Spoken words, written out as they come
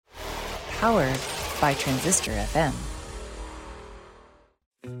Powered by Transistor FM.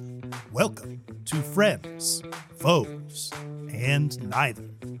 Welcome to Friends, Foes, and Neither.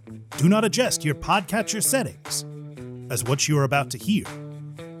 Do not adjust your podcatcher settings, as what you are about to hear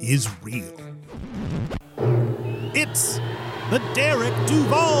is real. It's the Derek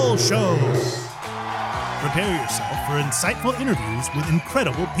Duval Show. Prepare yourself for insightful interviews with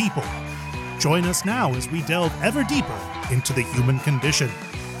incredible people. Join us now as we delve ever deeper into the human condition.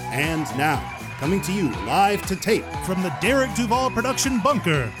 And now, coming to you live to tape from the Derek Duval production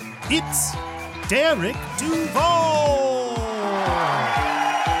bunker, it's Derek Duval!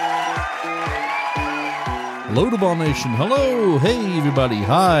 Hello, Duval Nation. Hello. Hey, everybody.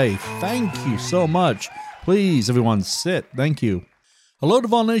 Hi. Thank you so much. Please, everyone, sit. Thank you. Hello,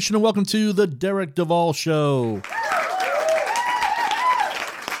 Duval Nation, and welcome to the Derek Duval Show.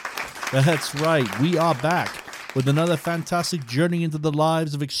 That's right. We are back with another fantastic journey into the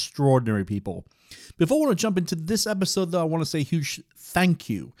lives of extraordinary people. Before I want to jump into this episode, though, I want to say a huge thank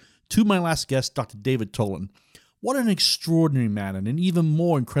you to my last guest, Dr. David Tolan. What an extraordinary man and an even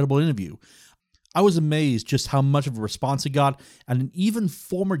more incredible interview. I was amazed just how much of a response it got, and an even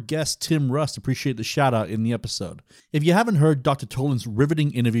former guest, Tim Rust, appreciated the shout-out in the episode. If you haven't heard Dr. Tolan's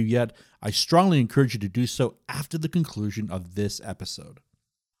riveting interview yet, I strongly encourage you to do so after the conclusion of this episode.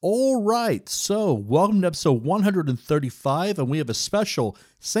 All right, so welcome to episode 135, and we have a special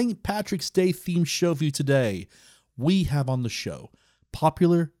St. Patrick's Day themed show for you today. We have on the show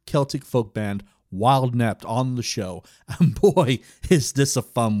popular Celtic folk band Wylde Nept on the show, and boy, is this a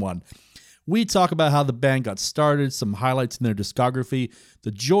fun one. We talk about how the band got started, some highlights in their discography, the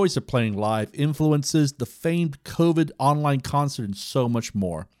joys of playing live, influences, the famed COVID online concert, and so much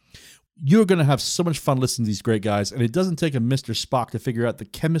more. You're going to have so much fun listening to these great guys, and it doesn't take a Mr. Spock to figure out the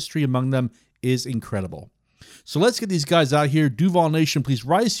chemistry among them is incredible. So let's get these guys out here. Duval Nation, please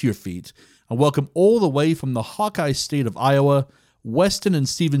rise to your feet and welcome all the way from the Hawkeye state of Iowa, Weston and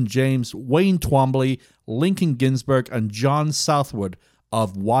Stephen James, Wayne Twombly, Lincoln Ginsberg, and John Southwood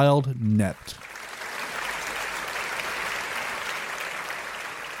of Wylde Nept.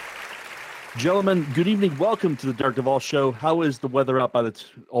 Gentlemen, good evening. Welcome to the Derek Duval Show. How is the weather out by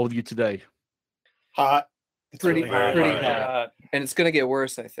all of you today? Hot. It's pretty hot. And it's going to get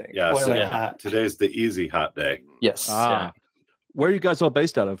worse, I think. Yeah, Hot. Today's the easy hot day. Yes. Where are you guys all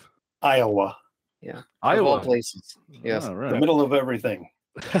based out of? Iowa. Yeah. Iowa. Of all places. Yes. All right. The middle of everything.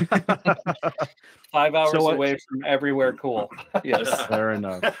 5 hours away from everywhere cool. Yes. Fair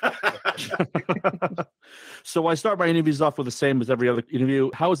enough. So I start my interviews off with the same as every other interview.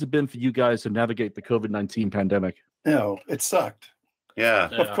 How has it been for you guys to navigate the COVID-19 pandemic? No, it sucked. Yeah,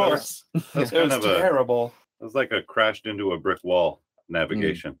 of course. That's It was terrible. It was like a crashed into a brick wall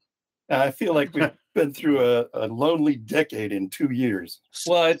navigation. I feel like we've been through a lonely decade in 2 years.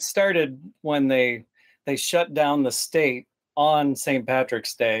 Well, it started when they shut down the state on St.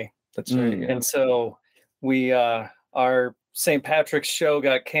 Patrick's Day. That's right. Yeah. And so we our St. Patrick's show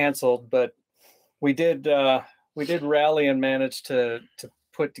got canceled, but we did rally and manage to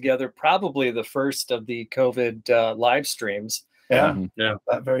put together probably the first of the COVID live streams. Yeah.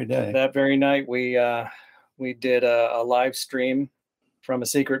 That very day. That very night, we did a live stream from a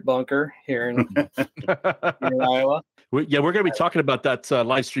secret bunker here in Iowa. We're going to be talking about that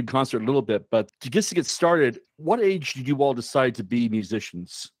live stream concert a little bit, but just to get started, what age did you all decide to be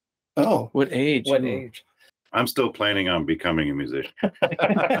musicians? Oh, What age? What age? I'm still planning on becoming a musician.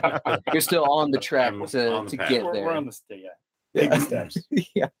 You're still on the track I'm to on the path. get we're there. on the stage. Big steps.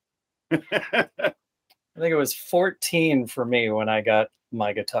 Yeah. I think it was 14 for me when I got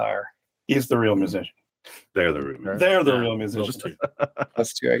my guitar. He's the real musician. They're the room. They're the real musicians.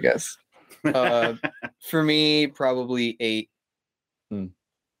 Us too, I guess. For me, probably 8.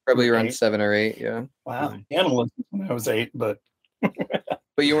 Probably around 8? 7 or 8, yeah. Wow. Analyst when I was 8, but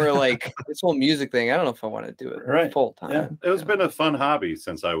But you were like, this whole music thing, I don't know if I want to do it Right. full time. Yeah. It's been a fun hobby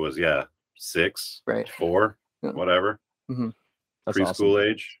since I was 6, Right. 4, Yeah. whatever, That's preschool awesome.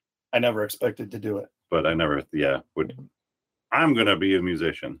 age. I never expected to do it. But I never, would. I'm gonna be a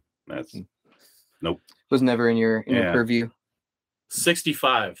musician. That's nope. Was never in your Yeah. purview.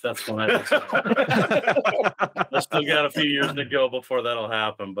 65. That's when I still got a few years to go before that'll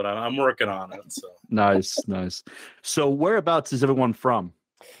happen, but I'm working on it. So Nice. So whereabouts is everyone from?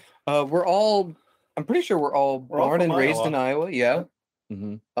 I'm pretty sure we're all born from and raised Iowa. in Iowa. Yeah.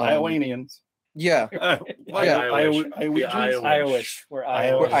 Mm-hmm. Iowanians. Yeah. Irish. We're We're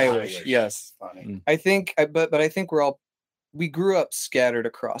Irish. Irish. Yes. Funny. I think, but I think we grew up scattered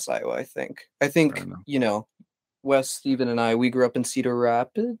across Iowa. I think, Fair enough. Wes, Stephen, and I, we grew up in Cedar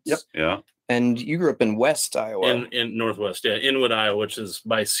Rapids. Yep. Yeah. And you grew up in West Iowa. In Northwest, yeah, Inwood, Iowa, which is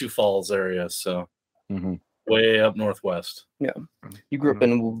by Sioux Falls area, so Mhm. way up Northwest. Yeah. You grew up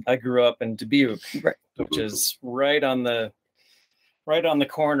in I grew up in Dubuque, right, which is right on the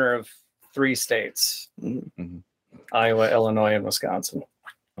corner of 3 states: Mhm. Iowa, Illinois, and Wisconsin.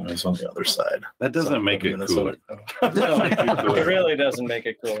 It's on the other side. That doesn't make it cooler. No, it really doesn't make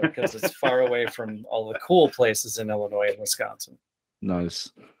it cooler because it's far away from all the cool places in Illinois and Wisconsin.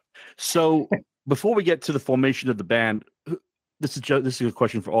 Nice. So before we get to the formation of the band, this is a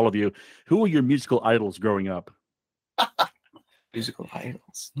question for all of you. Who were your musical idols growing up? Musical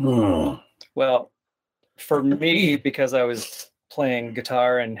idols. Well, for me, because I was playing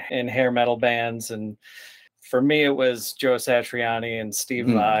guitar in hair metal bands, and for me it was Joe Satriani and Steve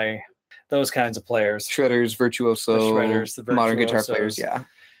Vai, those kinds of players. Shredders, Virtuoso, the modern guitar virtuosos. players, yeah.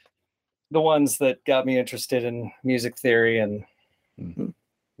 The ones that got me interested in music theory and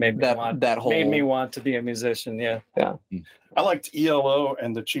made me want to be a musician. Yeah. I liked ELO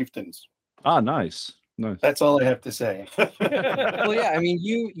and the Chieftains. Ah, nice. That's all I have to say. Well, yeah, I mean,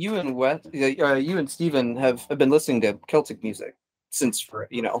 you and you and Steven have been listening to Celtic music since our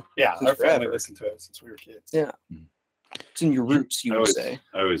since family forever. listened to it since we were kids. Yeah. It's in your roots, you would say.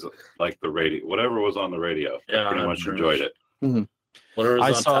 I always liked the radio. Whatever was on the radio, I pretty much enjoyed it. Mm-hmm. Whatever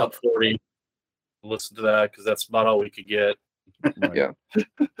was on top 40, listen to that because that's about all we could get. Right. Yeah.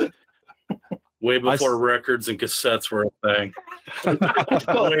 Way before records and cassettes were a thing.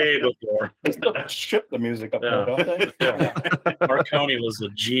 Way before. They still ship the music up there, don't they? Yeah. Our county was a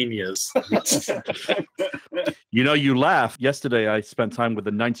genius. You laugh. Yesterday, I spent time with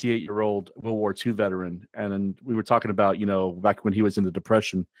a 98-year-old World War II veteran, and we were talking about, back when he was in the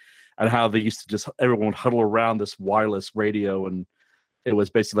Depression, and how they used to just everyone would huddle around this wireless radio, and it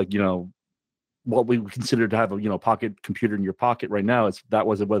was basically like, what we would consider to have a pocket computer in your pocket right now. That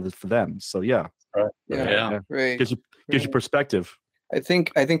wasn't what it was for them. So yeah, right. Yeah. Right. Gives you perspective. I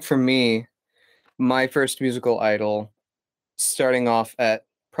think for me, my first musical idol, starting off at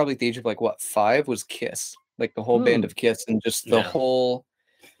probably the age of 5, was Kiss. Like the whole band of Kiss, and just the whole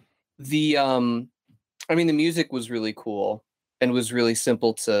the music was really cool and was really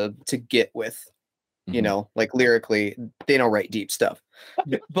simple to get with. Lyrically, they don't write deep stuff.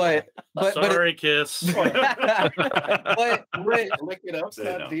 But sorry, Kiss. Lick it up, it's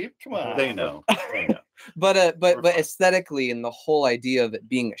not deep. Come on. They know. But aesthetically, and the whole idea of it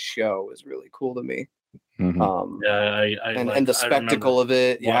being a show is really cool to me. Mm-hmm. And the spectacle of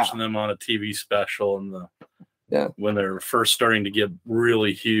it. Watching them on a TV special and when they were first starting to get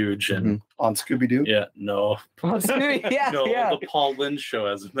really huge and on Scooby-Doo. Yeah. The Paul Lynde show,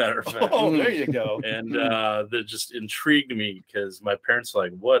 as a matter of fact. Oh, there you go. And that just intrigued me because my parents were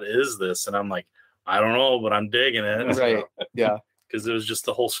like, "What is this?" And I'm like, "I don't know, but I'm digging it." Right. Yeah. Because it was just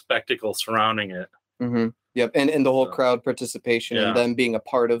the whole spectacle surrounding it. Mm-hmm. Yep. And the whole crowd participation and them being a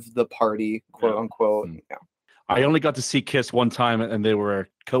part of the party, quote unquote. Yeah. I only got to see Kiss one time, and they were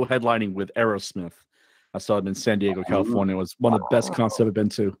co-headlining with Aerosmith. I saw it in San Diego, California. It was one of the best concerts I've ever been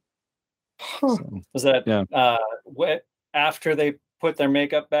to. So, was that after they put their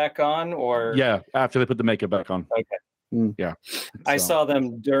makeup back on, or after they put the makeup back on? Okay. Yeah. I saw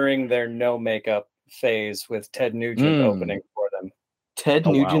them during their no makeup phase with Ted Nugent opening for them. Ted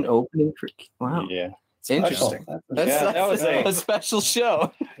Nugent opening for Yeah. It's interesting. That was a special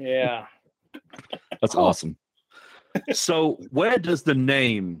show. Yeah. That's awesome. So where does the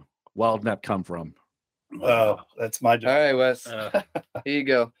name Wylde Nept come from? Oh, that's my job. All right, Wes. Here you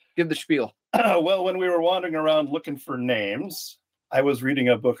go. Give the spiel. Well, when we were wandering around looking for names, I was reading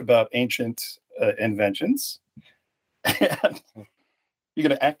a book about ancient inventions. And you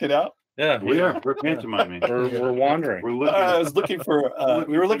gonna act it out? Yeah, we are. We're pantomiming. We're wandering. We're looking. I was looking for.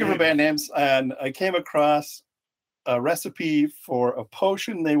 We were looking for band names, and I came across a recipe for a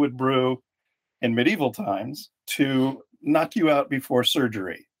potion they would brew in medieval times to knock you out before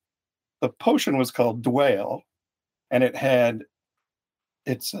surgery. The potion was called Dwale, and it had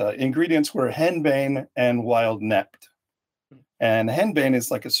its ingredients were henbane and Wylde Nept. And henbane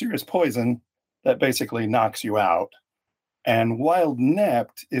is like a serious poison that basically knocks you out. And Wylde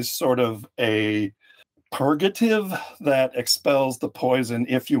Nept is sort of a purgative that expels the poison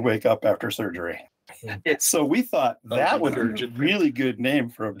if you wake up after surgery. So we thought that would be a really good name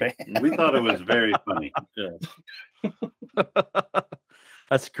for a band. We thought it was very funny.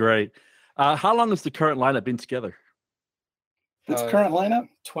 That's great. How long has the current lineup been together? This current lineup?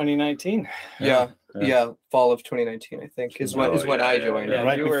 2019. Yeah. Fall of 2019, I think, is when I joined. Yeah,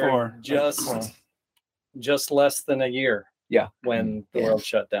 right you before. Were just less than a year. Yeah. When the world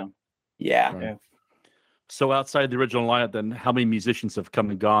shut down. Yeah. Right. So outside the original lineup, then how many musicians have come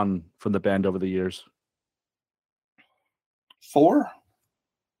and gone from the band over the years? 4.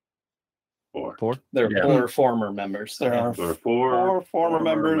 Four? There are 4 former members. There are There are 4 former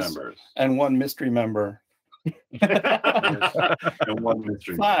members and 1 mystery member. And 1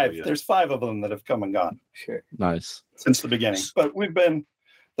 mystery 5. member, yeah. There's 5 of them that have come and gone. Sure. Nice. Since the beginning. But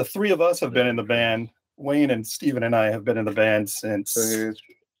the 3 of us have been in the band. Wayne and Steven and I have been in the band since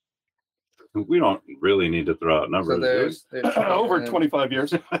We don't really need to throw out numbers. So there's over 25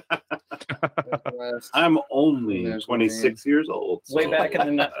 years. I'm only There's 26 years old. Way so back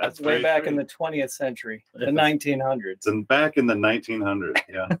in the that's way very back true. in the 20th century, the 1900s. And back in the 1900s,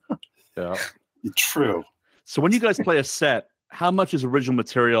 yeah. Yeah. True. So when you guys play a set, how much is original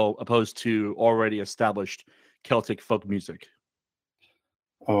material opposed to already established Celtic folk music?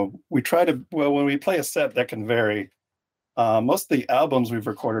 Oh, we try to, when we play a set, that can vary. Most of the albums we've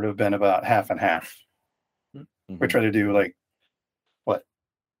recorded have been about half and half. We try to do like, what,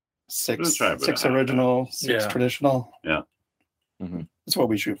 6 original, 6 traditional. Yeah. That's what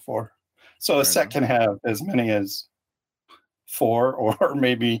we shoot for. So a set can have as many as 4 or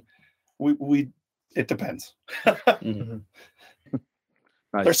maybe it depends. They're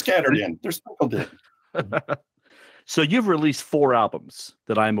scattered in. They're sprinkled in. So you've released 4 albums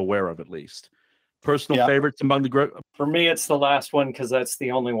that I'm aware of, at least. Personal favorites among the group? For me, it's the last one because that's the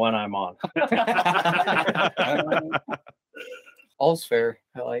only one I'm on. All's fair.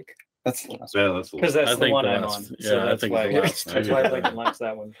 I like. That's the last one. Because that's the one I'm on. Yeah, So I that's think why. the last That's two. why Lincoln likes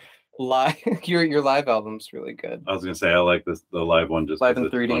that one. Live. Your live album's really good. I was gonna say I like the live one just Live 'cause in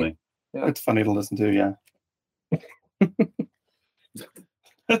it's 3D. funny. Yeah. It's funny to listen to, yeah.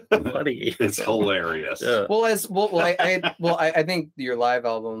 Buddy. It's hilarious. Yeah. I think your live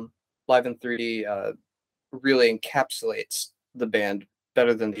album, Live in 3D, really encapsulates the band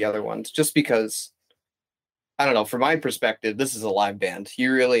better than the other ones. Just because, I don't know, from my perspective, this is a live band.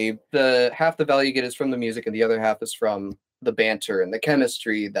 You really, half the value you get is from the music, and the other half is from the banter and the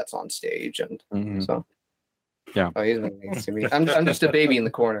chemistry that's on stage. And so, yeah. Oh, he's next to me. I'm just a baby in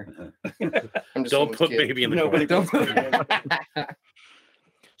the corner. I'm just Don't put baby in the corner. Don't put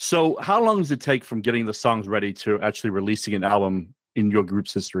So how long does it take from getting the songs ready to actually releasing an album in your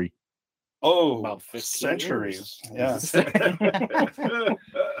group's history? Oh, About 15 centuries. Yeah.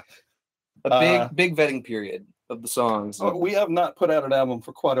 a big vetting period of the songs. We have not put out an album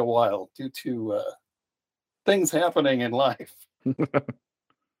for quite a while due to things happening in life.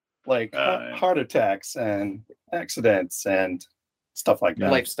 Like heart attacks and accidents and stuff like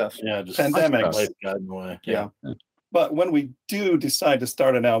that. Life stuff. Yeah, just Pandemics. life got in the way. Yeah. But when we do decide to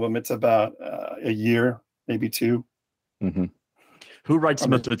start an album, it's about a year, maybe 2. Who writes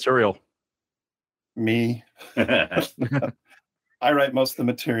most of the material? Me. I write most of the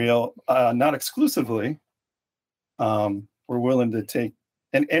material, not exclusively. We're willing to take,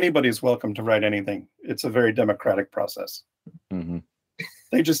 and anybody's welcome to write anything. It's a very democratic process.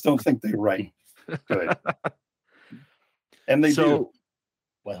 They just don't think they write good. And they do.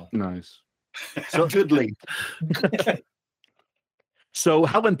 Well, nice. So goodly. So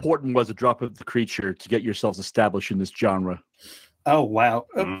how important was the Drop of the Creature to get yourselves established in this genre? Oh, wow.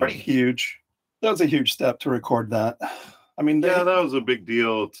 Pretty huge. That was a huge step to record that. I mean, that was a big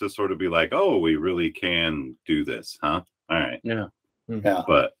deal to sort of be like, oh, we really can do this, huh? All right. Yeah.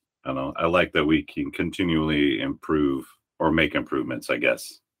 But I don't know. I like that we can continually improve or make improvements, I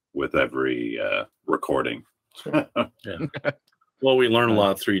guess, with every recording. yeah. Well, we learn a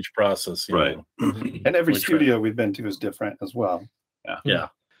lot through each process. You know. And every studio we've been to is different as well. Yeah.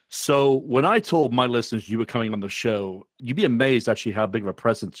 So when I told my listeners you were coming on the show, you'd be amazed actually how big of a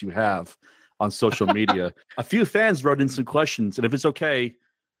presence you have on social media. A few fans wrote in some questions, and if it's okay,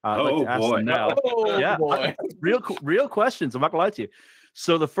 I'd like to ask them now. Real questions. I'm not gonna lie to you.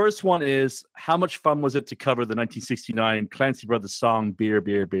 So the first one is, how much fun was it to cover the 1969 Clancy Brothers song "Beer,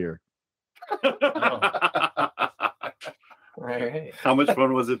 Beer, Beer"? Right. How much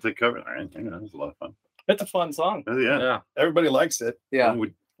fun was it to cover? All right, it was a lot of fun. It's a fun song. Yeah. Everybody likes it. Yeah.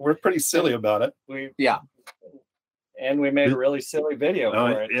 We're pretty silly about it. And we made a really silly video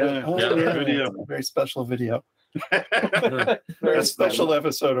for it. Video. It's a very special video. Very special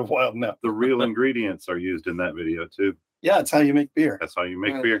episode of Wylde Nept. The real ingredients are used in that video too. Yeah, it's how you make beer. That's how you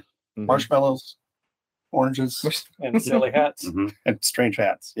make beer. Marshmallows, oranges, and silly hats. And strange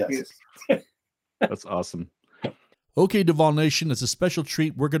hats. Yes. That's awesome. Okay, Duval Nation, as a special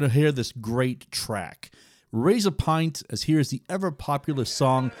treat, we're going to hear this great track. Raise a pint, as here's the ever-popular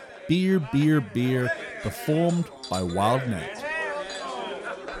song "Beer, Beer, Beer," performed by Wylde Nept.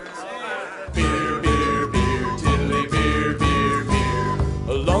 Beer, beer, beer, tilly, beer, beer, beer.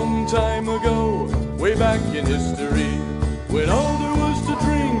 A long time ago, way back back in history, when all there was to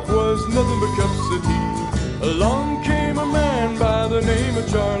drink was nothing but cups of tea. Along came a man by the name of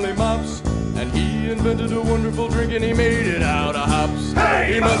Charlie Mops, and he invented a wonderful drink and he made it out of hops.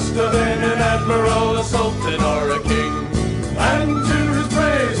 Hey! He must have been an admiral, a sultan, or a king, and to his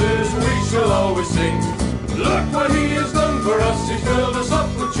praises we shall always sing. Look what he has done for us, he's filled us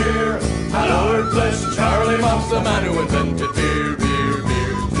up with cheer. And Lord bless Charlie Mops, the man who invented beer, beer,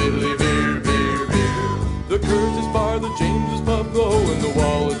 beer, fiddly beer, beer, beer. The Curtis Bar, the James's Pub, the hole in the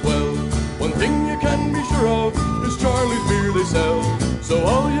wall as well. One thing you can be sure of is Charlie's beer they sell. So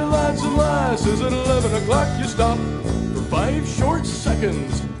all you lads and lasses, at 11 o'clock you stop for 5 short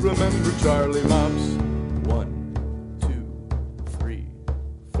seconds. Remember Charlie Mops. 1, 2, 3,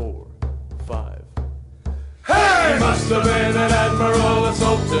 4, 5. Hey! He must have been an admiral, a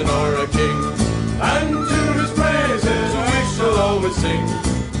sultan, or a king, and to his praises we shall always sing.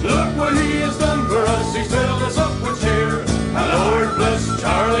 Look what he has done for us, he's filled us up with cheer. And Lord bless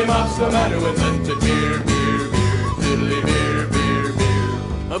Charlie Mops, the man who invented beer, beer, beer, fiddly beer, beer, beer.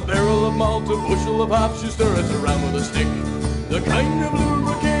 A barrel of malt, a bushel of hops, you stir it around with a stick, the kind of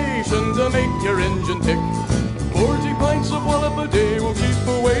lubrication to make your engine tick. 40 pints of wallop a day will keep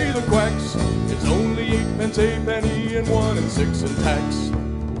away the quacks. It's only 8 pence a penny and 1 and 6 in tax.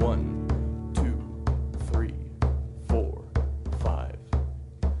 1, 2, 3, 4, 5.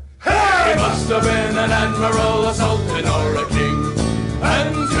 Hey! He must have been an admiral, a sultan, or a king,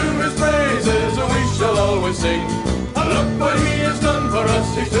 and to his praises we shall always sing. Look what he has done for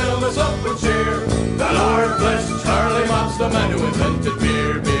us, he's filled us up with cheer. The Lord bless Charlie Mops, the man who invented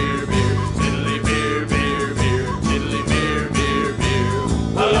beer, beer, beer, tiddly beer, beer, beer, tiddly beer, beer, beer.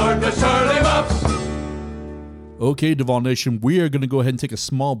 The Lord bless Charlie Mops. Okay, Duval Nation, we are going to go ahead and take a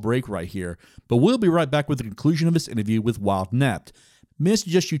small break right here, but we'll be right back with the conclusion of this interview with Wylde Nept. May I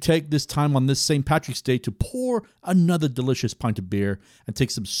suggest you take this time on this St. Patrick's Day to pour another delicious pint of beer and take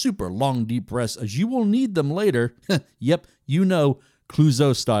some super long deep breaths, as you will need them later. Yep, you know,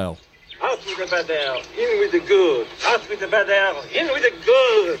 Clouseau style. Out with the bad air, in with the good. Out with the bad air, in with the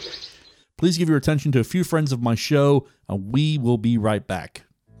good. Please give your attention to a few friends of my show, and we will be right back.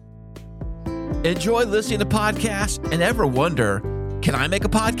 Enjoy listening to podcasts and ever wonder, can I make a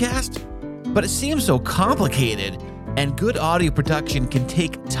podcast? But it seems so complicated, and good audio production can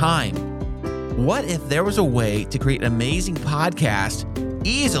take time. What if there was a way to create an amazing podcast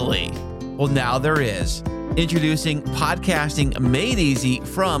easily? Well, now there is. Introducing Podcasting Made Easy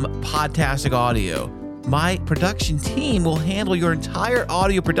from Podtastic Audio. My production team will handle your entire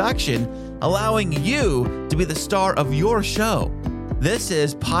audio production, allowing you to be the star of your show. This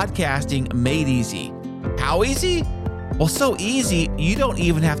is Podcasting Made Easy. How easy? Well, so easy, you don't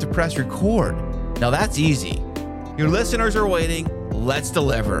even have to press record. Now that's easy. Your listeners are waiting. Let's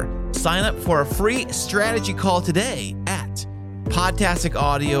deliver. Sign up for a free strategy call today at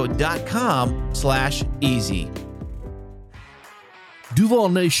podtasticaudio.com/easy. Duval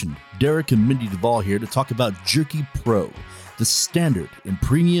Nation, Derek and Mindy Duval here to talk about Jerky Pro, the standard in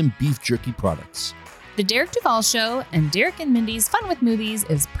premium beef jerky products. The Derek Duval Show and Derek and Mindy's Fun with Movies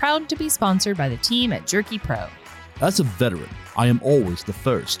is proud to be sponsored by the team at Jerky Pro. As a veteran, I am always the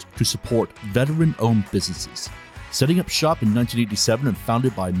first to support veteran-owned businesses. Setting up shop in 1987 and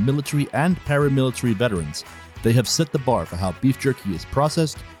founded by military and paramilitary veterans, they have set the bar for how beef jerky is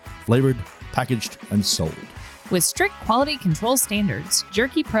processed, flavored, packaged, and sold. With strict quality control standards,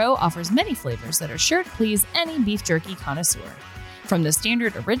 Jerky Pro offers many flavors that are sure to please any beef jerky connoisseur. From the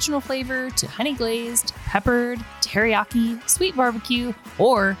standard original flavor to honey glazed, peppered, teriyaki, sweet barbecue,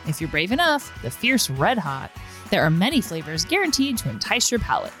 or, if you're brave enough, the fierce red hot, there are many flavors guaranteed to entice your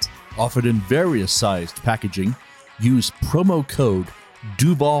palate. Offered in various sized packaging, use promo code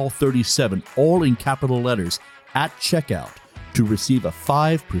DUVAL37, all in capital letters, at checkout to receive a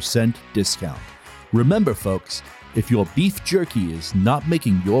 5% discount. Remember, folks, if your beef jerky is not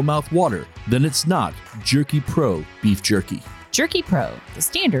making your mouth water, then it's not Jerky Pro beef jerky. Jerky Pro, the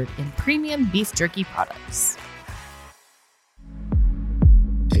standard in premium beef jerky products.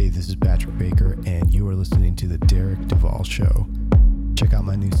 Hey, this is Patrick Baker, and you are listening to The Derek Duval Show. Check out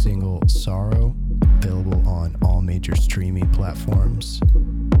my new single, Sorrow, available on all major streaming platforms.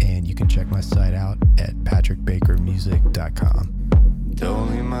 And you can check my site out at patrickbakermusic.com.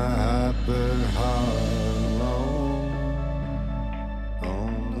 Don't leave my hyper heart alone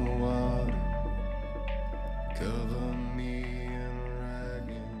on the water. Cover me in rag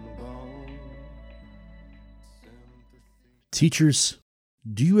and bone. Teachers,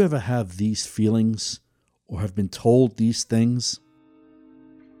 do you ever have these feelings or have been told these things?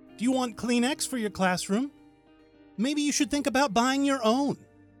 Do you want Kleenex for your classroom? Maybe you should think about buying your own,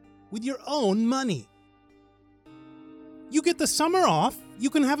 with your own money. You get the summer off, you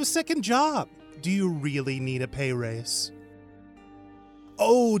can have a second job. Do you really need a pay raise?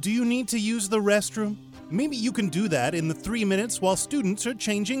 Oh, do you need to use the restroom? Maybe you can do that in the 3 minutes while students are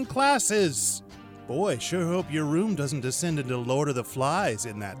changing classes. Boy, sure hope your room doesn't descend into Lord of the Flies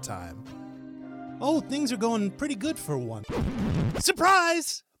in that time. Oh, things are going pretty good for one.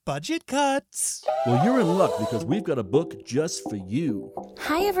 Surprise! Budget cuts. Well, you're in luck because we've got a book just for you.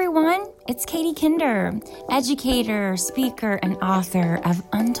 Hi, everyone. It's Katie Kinder, educator, speaker, and author of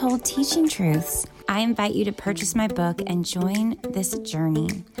Untold Teaching Truths. I invite you to purchase my book and join this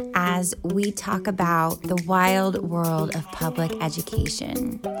journey as we talk about the wild world of public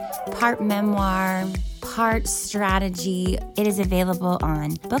education. Part memoir, part strategy. It is available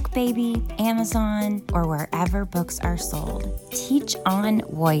on BookBaby, Amazon, or wherever books are sold. Teach on,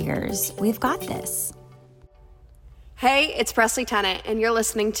 warriors. We've got this. Hey, it's Presley Tennant, and you're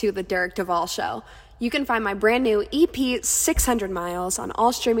listening to The Derek Duvall Show. You can find my brand new EP, 600 Miles, on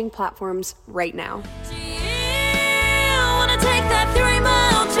all streaming platforms right now. I wanna take that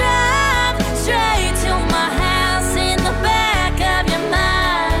 3-mile drive straight to my house in the back of your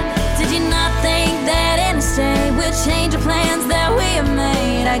mind. Did you not think that interstate would change the plans that we have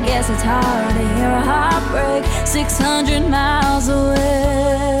made? I guess it's hard to hear a heartbreak 600 miles away.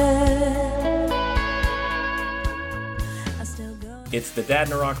 It's the Dad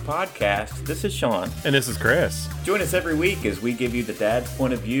in a Rock podcast. This is Sean. And this is Chris. Join us every week as we give you the dad's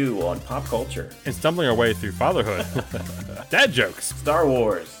point of view on pop culture. And stumbling our way through fatherhood. Dad jokes. Star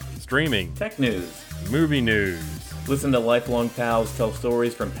Wars. Streaming. Tech news. Movie news. Listen to lifelong pals tell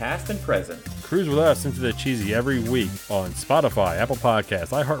stories from past and present. Cruise with us into the cheesy every week on Spotify, Apple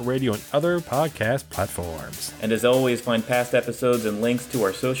Podcasts, iHeartRadio, and other podcast platforms. And as always, find past episodes and links to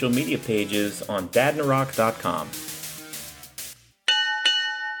our social media pages on dadinarock.com.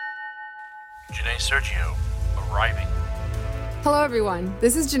 Janae Sergio, arriving. Hello, everyone.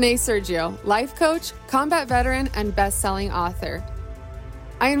 This is Janae Sergio, life coach, combat veteran, and best-selling author.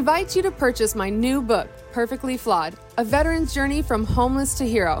 I invite you to purchase my new book, Perfectly Flawed, A Veteran's Journey from Homeless to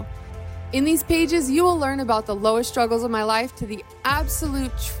Hero. In these pages, you will learn about the lowest struggles of my life to the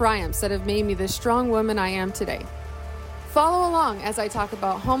absolute triumphs that have made me the strong woman I am today. Follow along as I talk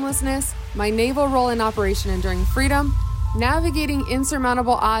about homelessness, my naval role in Operation Enduring Freedom, navigating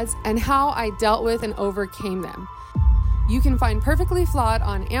insurmountable odds, and how I dealt with and overcame them. You can find Perfectly Flawed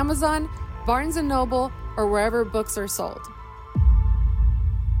on Amazon, Barnes & Noble, or wherever books are sold.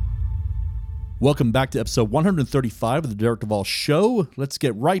 Welcome back to episode 135 of the Derek Duvall Show. Let's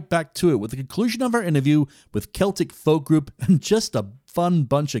get right back to it with the conclusion of our interview with Celtic folk group and just a fun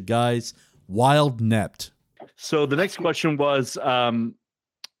bunch of guys, Wylde Nept. So the next question was,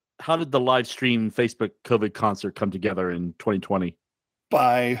 how did the live stream Facebook COVID concert come together in 2020?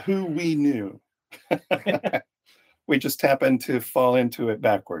 By who we knew. We just happened to fall into it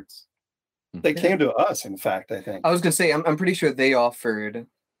backwards. They came to us, in fact, I think. I was going to say, I'm pretty sure they offered.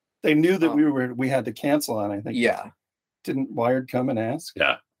 They knew that we had to cancel on, I think. Yeah. Didn't Wired come and ask?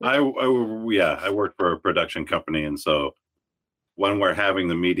 Yeah. I work for a production company. And so when we're having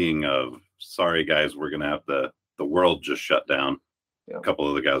the meeting of, sorry, guys, we're going to have the world just shut down. A couple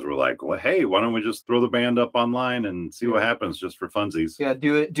of the guys were like, well, hey, why don't we just throw the band up online and see what happens just for funsies? Yeah,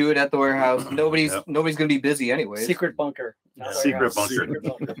 do it at the warehouse. Nobody's going to be busy anyway. Secret bunker. Secret bunker.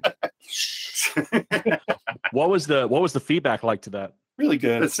 What was the feedback like to that? Really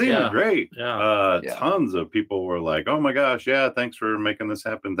good. It seemed great. Tons of people were like, oh my gosh, yeah, thanks for making this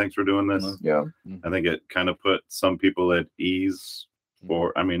happen. Thanks for doing this. Yeah. I think it kind of put some people at ease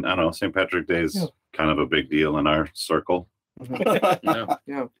for, I don't know, St. Patrick's Day is kind of a big deal in our circle.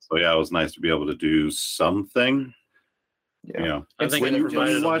 Yeah. So it was nice to be able to do something. I think when it you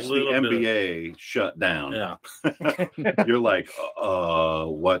provided watch a the little NBA shut down, Yeah. you're like,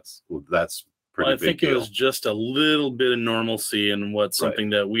 that's pretty I big think deal. it was just a little bit of normalcy and something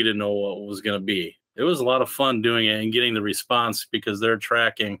that we didn't know what was going to be. It was a lot of fun doing it and getting the response because they're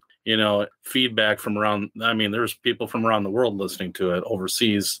tracking, feedback from around. There's people from around the world listening to it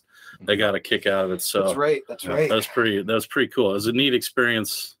overseas. They got a kick out of it. So That's right. That's right. That was pretty cool. It was a neat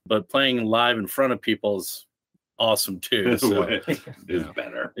experience, but playing live in front of people is awesome too. So. Is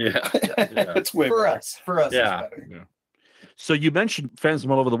better. Yeah. It's way for better. us. For us, Yeah. it's better. So you mentioned fans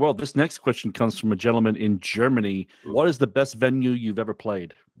from all over the world. This next question comes from a gentleman in Germany. What is the best venue you've ever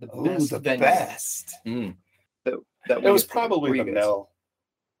played? The venue. best. That It was probably the Mill.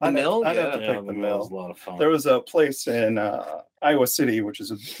 The Mill? I'd have to Yeah, pick the the Mill. Mill's a lot of fun. There was a place in Iowa City, which is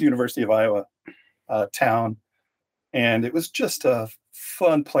a University of Iowa town, and it was just a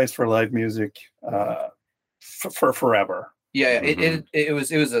fun place for live music for forever. Yeah, it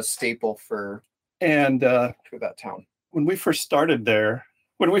was a staple for and that town. when we first started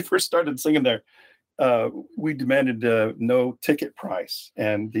singing there, we demanded no ticket price,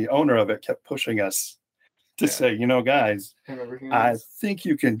 and the owner of it kept pushing us to say, guys, I think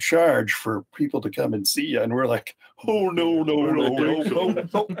you can charge for people to come and see you. And we're like, oh, no.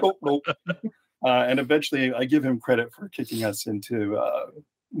 And eventually I give him credit for kicking us into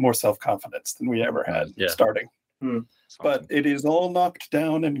more self-confidence than we ever had starting. But it is all knocked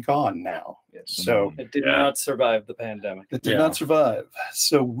down and gone now. So it did not survive the pandemic. It did not survive.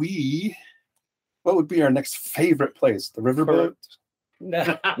 So what would be our next favorite place? The Riverboat?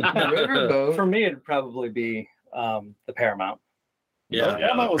 Riverboat. For me, it'd probably be the Paramount. Yeah,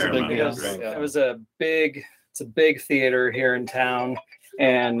 Paramount was a big deal. It was it's a big theater here in town,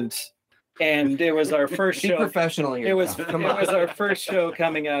 and it was our first show. Professional here. It was our first show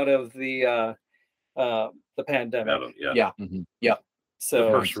coming out of the pandemic. Yeah. So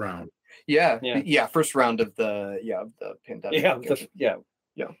the first round. Yeah. First round of the pandemic. Yeah.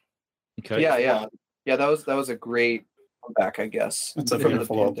 Okay. Yeah. That was a great comeback, I guess. It's a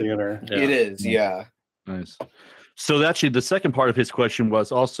beautiful old theater. It is. Yeah. Nice. So actually, the second part of his question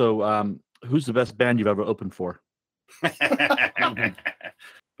was also, who's the best band you've ever opened for?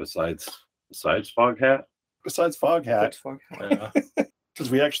 Besides Foghat? Besides Foghat. Because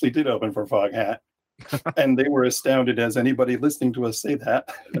we actually did open for Foghat. And they were astounded as anybody listening to us say that.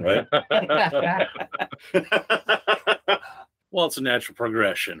 Right. Well, it's a natural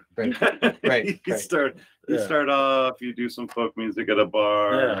progression. Right. You start off, you do some folk music at a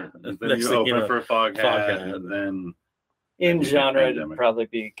bar, and then you open for Foghat, and then in genre, it'd probably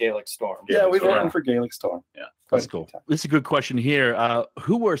be Gaelic Storm. Yeah, we've opened for Gaelic Storm. Yeah, that's cool. This is a good question here.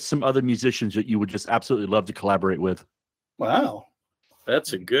 Who are some other musicians that you would just absolutely love to collaborate with? Wow.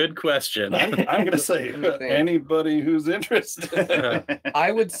 That's a good question. I'm going to say anybody who's interested.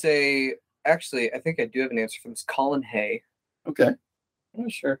 I would say, actually, I think I do have an answer for this. Colin Hay. Okay. Oh,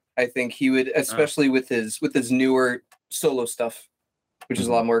 sure. I think he would, especially with his newer solo stuff, which is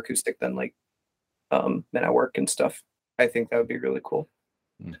a lot more acoustic than like Men at Work and stuff. I think that would be really cool.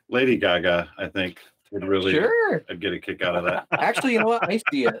 Lady Gaga, I think, would really I'd get a kick out of that. Actually, you know what? I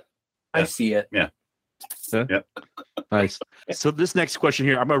see it. I see it. Yeah. Yep. Nice. So this next question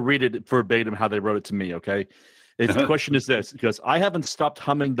here, I'm going to read it verbatim how they wrote it to me, okay? The question is this, because I haven't stopped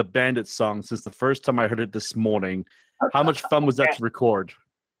humming the Bandit song since the first time I heard it this morning. How much fun was that to record?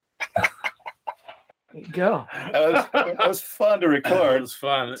 There you go. It was fun to record. It was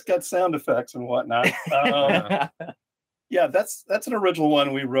fun. It's got sound effects and whatnot. Yeah, that's an original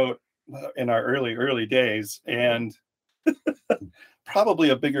one we wrote in our early days, and probably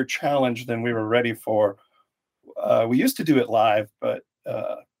a bigger challenge than we were ready for. We used to do it live, but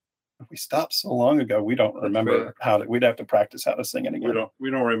we stopped so long ago. We don't remember we'd have to practice how to sing it again.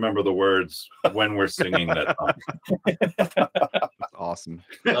 We don't remember the words when we're singing that song. That's awesome.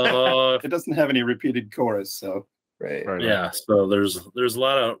 It doesn't have any repeated chorus, so right. Yeah, so there's a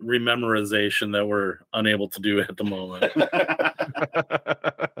lot of rememorization that we're unable to do at the moment.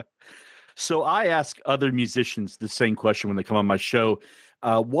 So I ask other musicians the same question when they come on my show.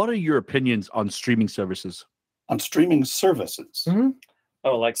 What are your opinions on streaming services? On streaming services? Mm-hmm.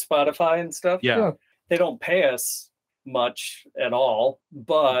 Oh, like Spotify and stuff? Yeah. They don't pay us much at all,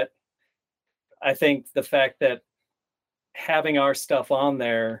 but I think the fact that having our stuff on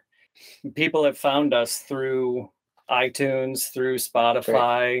there, people have found us through iTunes, through Spotify.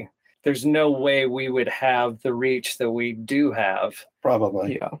 Right. There's no way we would have the reach that we do have.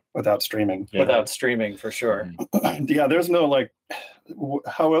 Probably, without streaming. Without streaming, for sure. Yeah, there's no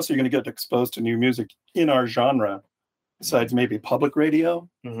how else are you going to get exposed to new music in our genre besides maybe public radio?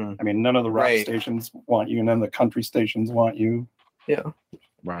 Mm-hmm. I mean, none of the rock stations want you, none of the country stations want you. Yeah.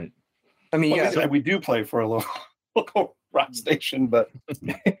 Right. I mean, we do play for a local rock station, but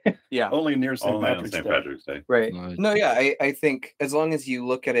only near St. Patrick's Day. Right. No, yeah, I think as long as you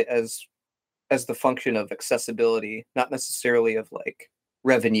look at it as the function of accessibility, not necessarily of like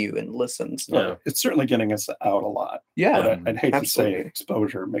revenue and listens. Yeah, it's certainly getting us out a lot. Yeah, but I'd hate to say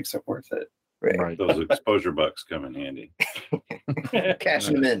exposure makes it worth it. Right. Those exposure bucks come in handy.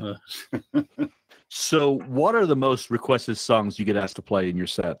 Cashing them in. So what are the most requested songs you get asked to play in your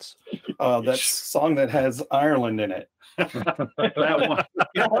sets? That song that has Ireland in it. That one.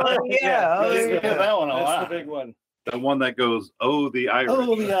 That one a lot. That's the big one. The one that goes, "Oh, the Irish."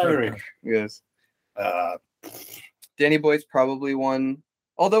 Oh, the Irish. Yes. Danny Boy's probably one.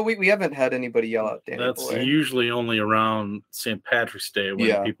 Although we haven't had anybody yell out Danny That's Boy. usually only around St. Patrick's Day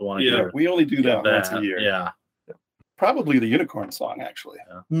when people want to hear. We only do that once a year. Yeah. Probably the Unicorn song, actually.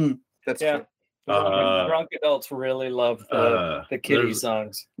 That's true. Drunk adults really love the kiddie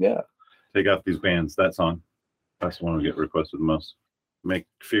songs. Yeah. Take Off These Bands, that song. That's the one we get requested the most.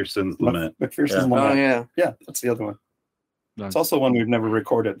 McPherson's Lament. McPherson's Oh Lament. yeah. Yeah, that's the other one. It's also one we've never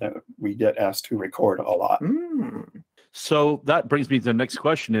recorded that we get asked to record a lot. So that brings me to the next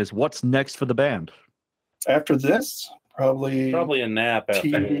question: is what's next for the band? After this, probably a nap.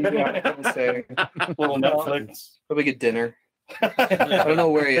 TV, I was gonna say, little Netflix. probably get dinner. I don't know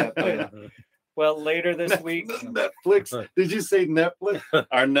where yet. But Well, later this week. Netflix. Did you say Netflix?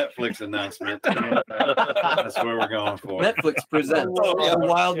 Our Netflix announcement. That's where we're going for. Netflix presents a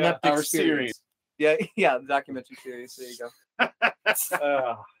wild Nept our experience. Yeah, the documentary series. There you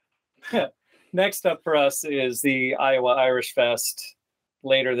go. Next up for us is the Iowa Irish Fest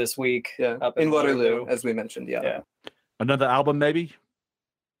later this week. Yeah, up in Waterloo, as we mentioned. Yeah. Another album, maybe?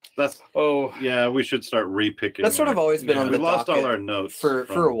 Yeah, we should start repicking. That's sort of always been on we the lost all docket our notes for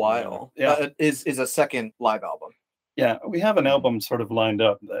a while. Yeah. Is a second live album. Yeah, we have an album sort of lined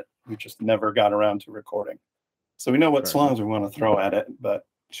up that we just never got around to recording. So we know what songs we want to throw at it, but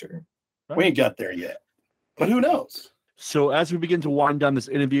sure, we ain't got there yet. But who knows? So as we begin to wind down this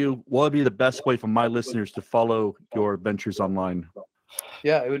interview, what would be the best way for my listeners to follow your ventures online?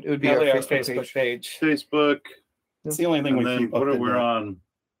 Yeah, it would be our Facebook page. Facebook. It's the only thing we keep up to we're date. on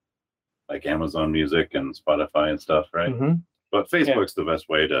like Amazon Music and Spotify and stuff, right? But Facebook's the best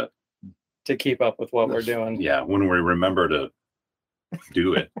way to keep up with what we're doing. Yeah, when we remember to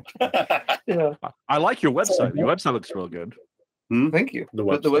do it. Yeah. I like your website. Your website looks real good. Thank you. The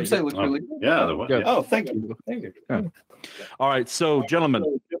website looks really good. Yeah. Oh, thank you. Thank you. Yeah. All right. So, gentlemen,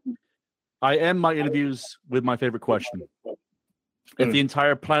 I end my interviews with my favorite question. If the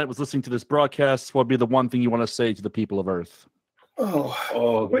entire planet was listening to this broadcast, what would be the one thing you want to say to the people of Earth?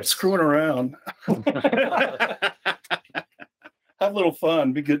 Quit screwing around. Have a little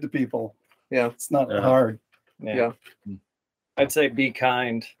fun. Be good to people. Yeah. It's not hard. Yeah. I'd say be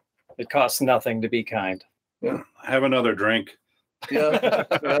kind. It costs nothing to be kind. Yeah. Have another drink. Yeah.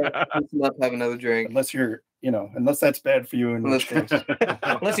 Let's not have another drink. Unless you're, unless that's bad for you. Unless you're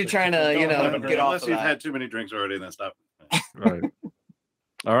trying to, get off Unless of you've that. had too many drinks already, then stop. Right.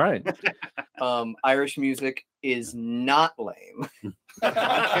 All right. Irish music is not lame.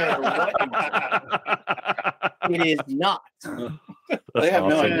 It is not. They have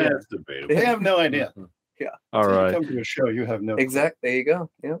no awesome. idea. It's debatable. They have no idea. Yeah. All So right. you come to a show, you have no. Exactly. There you go.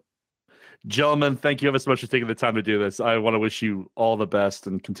 Yeah. Gentlemen, thank you ever so much for taking the time to do this. I want to wish you all the best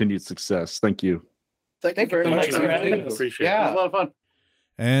and continued success. Thank you. Thank you very much. Appreciate it. It was a lot of fun.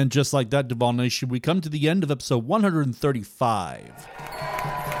 And just like that, Duval Nation, we come to the end of episode 135.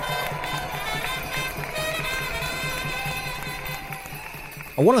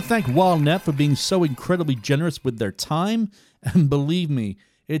 I want to thank Wylde Nept for being so incredibly generous with their time. And believe me,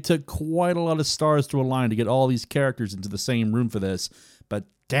 it took quite a lot of stars to align to get all these characters into the same room for this. But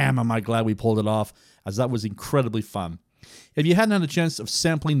damn, am I glad we pulled it off, as that was incredibly fun. If you hadn't had a chance of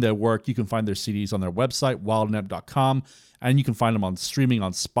sampling their work, you can find their CDs on their website, wyldenept.com, and you can find them on streaming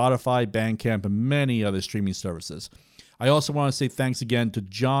on Spotify, Bandcamp, and many other streaming services. I also want to say thanks again to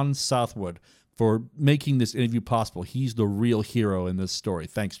John Southwood for making this interview possible. He's the real hero in this story.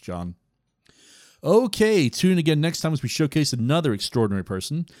 Thanks, John. Okay, tune in again next time as we showcase another extraordinary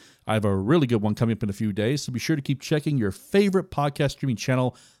person. I have a really good one coming up in a few days, so be sure to keep checking your favorite podcast streaming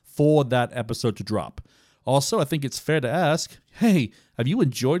channel for that episode to drop. Also, I think it's fair to ask, hey, have you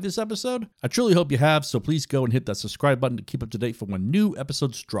enjoyed this episode? I truly hope you have, so please go and hit that subscribe button to keep up to date for when new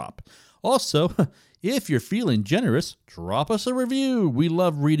episodes drop. Also, if you're feeling generous, drop us a review. We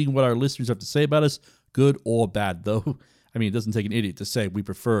love reading what our listeners have to say about us, good or bad, though. I mean, it doesn't take an idiot to say we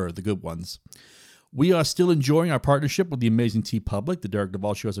prefer the good ones. We are still enjoying our partnership with the amazing TeePublic. The Derek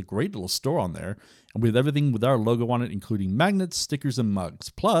Duval Show has a great little store on there, and with everything with our logo on it, including magnets, stickers, and mugs.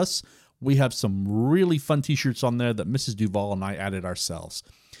 Plus, we have some really fun t-shirts on there that Mrs. Duval and I added ourselves.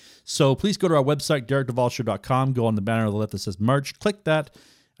 So please go to our website, derekduvalshow.com, go on the banner on the left that says merch, click that,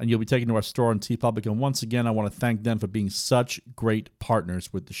 and you'll be taken to our store on TeePublic. And once again, I want to thank them for being such great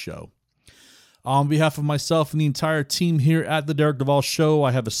partners with the show. On behalf of myself and the entire team here at the Derek Duval Show,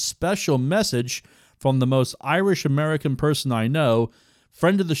 I have a special message from the most Irish-American person I know,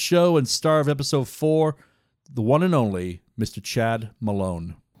 friend of the show and star of episode 4, the one and only Mr. Chad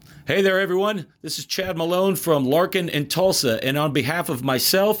Malone. Hey there, everyone. This is Chad Malone from Larkin and Tulsa, and on behalf of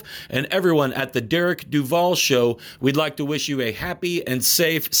myself and everyone at the Derek Duval Show, we'd like to wish you a happy and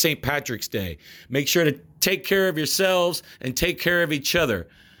safe St. Patrick's Day. Make sure to take care of yourselves and take care of each other,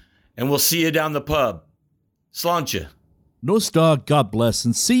 and we'll see you down the pub. Sláinte. Nostar, God bless,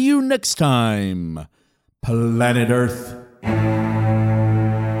 and see you next time, Planet Earth.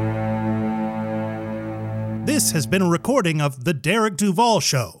 This has been a recording of The Derek Duval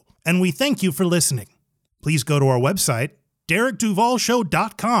Show, and we thank you for listening. Please go to our website,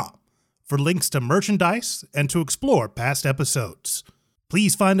 DerekDuvalShow.com, for links to merchandise and to explore past episodes.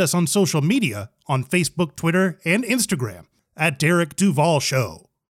 Please find us on social media on Facebook, Twitter, and Instagram at Derek Duval Show.